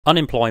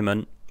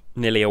Unemployment,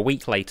 nearly a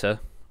week later.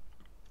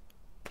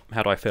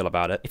 How do I feel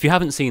about it? If you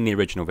haven't seen the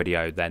original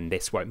video, then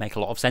this won't make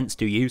a lot of sense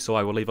to you, so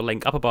I will leave a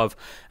link up above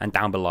and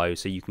down below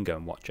so you can go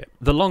and watch it.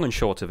 The long and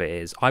short of it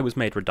is, I was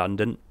made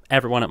redundant.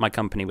 Everyone at my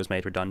company was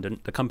made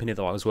redundant. The company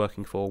that I was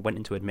working for went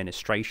into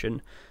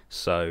administration,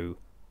 so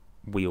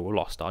we all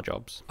lost our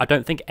jobs. I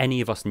don't think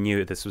any of us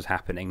knew this was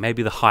happening.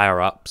 Maybe the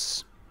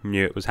higher-ups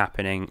knew it was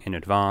happening in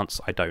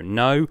advance, I don't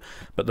know,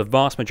 but the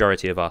vast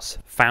majority of us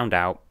found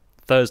out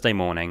Thursday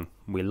morning.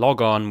 We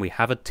log on, we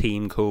have a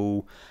team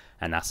call,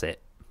 and that's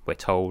it. We're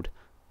told,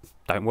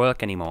 don't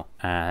work anymore.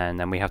 And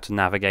then we have to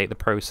navigate the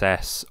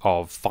process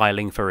of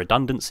filing for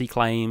redundancy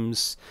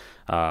claims,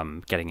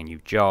 getting a new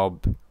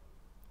job,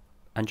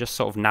 and just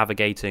sort of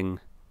navigating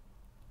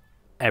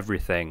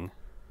everything.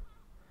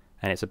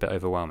 And it's a bit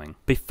overwhelming.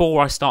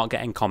 Before I start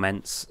getting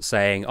comments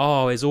saying,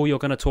 oh, is all you're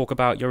going to talk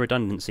about your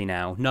redundancy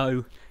now?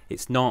 No,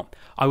 it's not.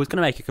 I was going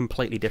to make a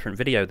completely different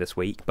video this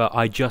week, but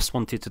I just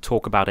wanted to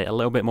talk about it a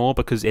little bit more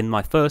because in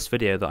my first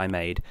video that I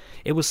made,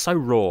 it was so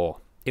raw.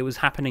 It was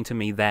happening to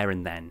me there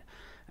and then,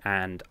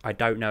 and I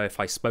don't know if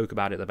I spoke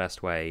about it the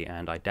best way,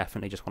 and I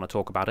definitely just want to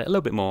talk about it a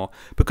little bit more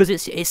because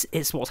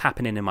it's what's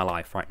happening in my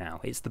life right now.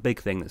 It's the big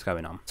thing that's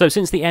going on. So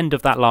since the end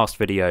of that last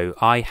video,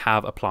 I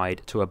have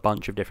applied to a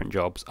bunch of different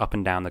jobs up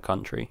and down the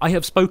country. I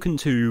have spoken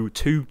to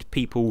 2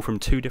 people from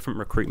 2 different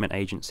recruitment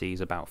agencies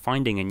about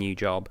finding a new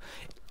job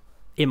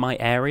in my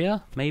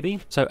area, maybe.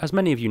 So as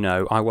many of you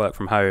know, I work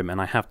from home and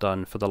I have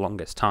done for the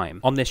longest time.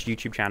 On this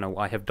YouTube channel,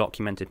 I have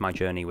documented my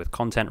journey with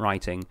content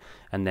writing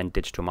and then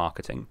digital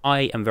marketing.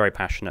 I am very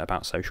passionate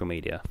about social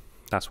media.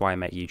 That's why I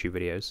make YouTube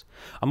videos.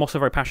 I'm also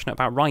very passionate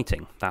about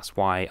writing. That's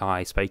why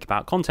I speak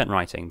about content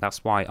writing.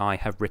 That's why I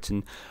have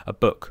written a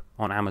book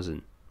on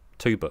Amazon.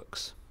 2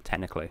 books.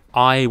 Technically.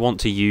 I want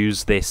to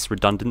use this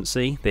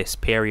redundancy, this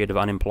period of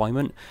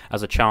unemployment,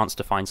 as a chance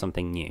to find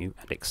something new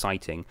and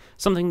exciting,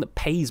 something that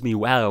pays me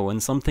well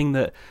and something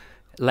that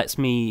lets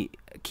me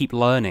keep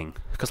learning,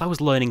 because I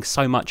was learning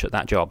so much at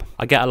that job.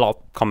 I get a lot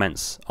of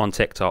comments on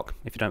TikTok.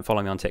 If you don't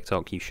follow me on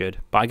TikTok, you should.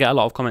 But I get a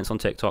lot of comments on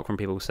TikTok from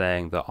people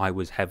saying that I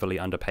was heavily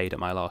underpaid at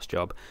my last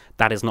job.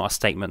 That is not a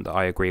statement that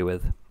I agree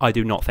with. I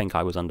do not think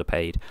I was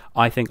underpaid.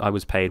 I think I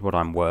was paid what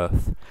I'm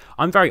worth.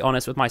 I'm very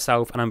honest with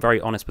myself and I'm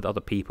very honest with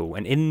other people.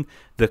 And in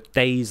the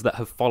days that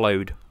have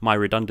followed my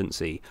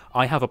redundancy,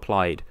 I have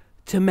applied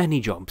to many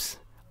jobs.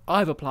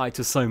 I've applied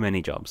to so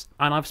many jobs,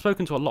 and I've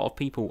spoken to a lot of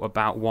people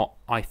about what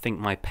I think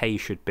my pay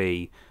should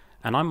be,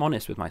 and I'm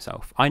honest with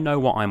myself. I know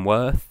what I'm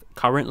worth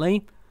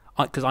currently,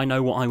 because I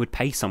know what I would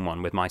pay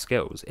someone with my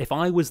skills. If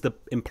I was the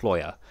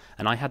employer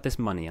and I had this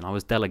money and I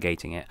was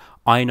delegating it,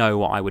 I know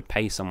what I would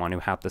pay someone who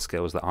had the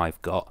skills that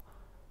I've got,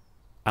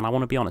 and I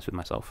want to be honest with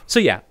myself. So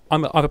yeah,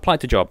 I've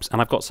applied to jobs,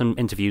 and I've got some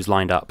interviews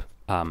lined up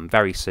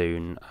very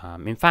soon.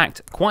 In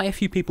fact, quite a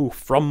few people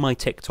from my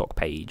TikTok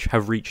page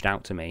have reached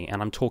out to me,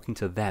 and I'm talking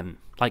to them.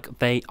 Like,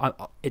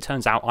 it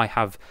turns out I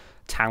have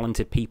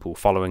talented people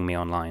following me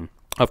online.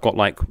 I've got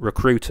like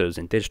recruiters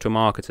and digital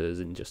marketers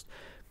and just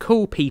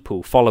cool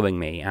people following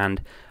me,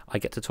 and I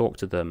get to talk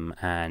to them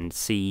and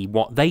see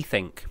what they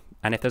think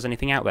and if there's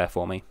anything out there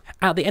for me.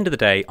 At the end of the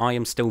day, I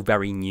am still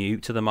very new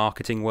to the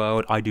marketing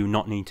world. I do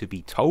not need to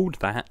be told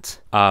that.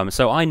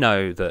 So I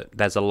know that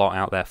there's a lot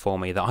out there for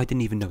me that I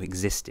didn't even know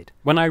existed.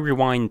 When I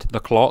rewind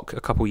the clock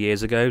a couple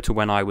years ago to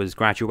when I was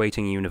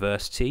graduating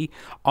university,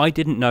 I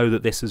didn't know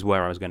that this is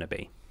where I was going to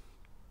be.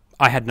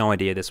 I had no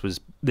idea this was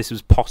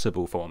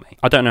possible for me.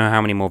 I don't know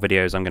how many more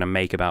videos I'm going to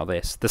make about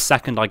this. The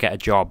second I get a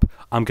job,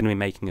 I'm going to be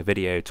making a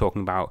video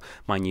talking about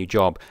my new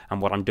job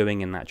and what I'm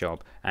doing in that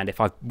job. And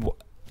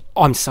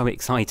I'm so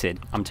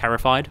excited. I'm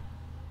terrified.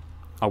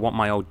 I want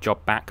my old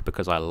job back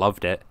because I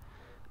loved it,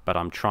 but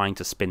I'm trying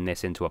to spin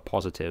this into a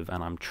positive,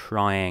 and I'm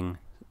trying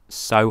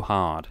so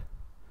hard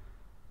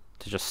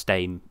to just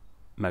stay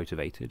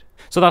motivated.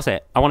 So that's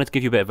it. I wanted to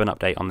give you a bit of an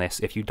update on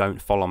this if you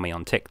don't follow me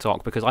on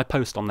TikTok, because I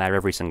post on there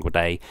every single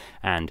day,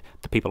 and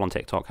the people on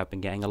TikTok have been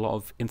getting a lot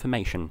of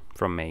information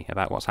from me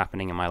about what's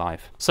happening in my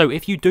life. So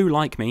if you do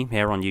like me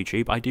here on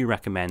YouTube, I do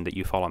recommend that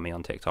you follow me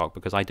on TikTok,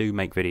 because I do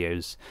make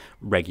videos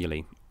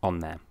regularly on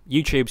there.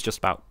 YouTube's just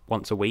about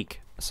once a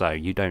week, so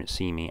you don't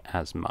see me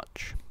as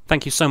much.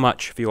 Thank you so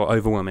much for your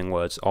overwhelming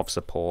words of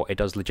support. It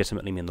does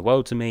legitimately mean the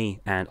world to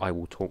me, and I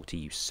will talk to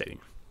you soon.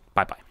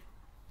 Bye bye.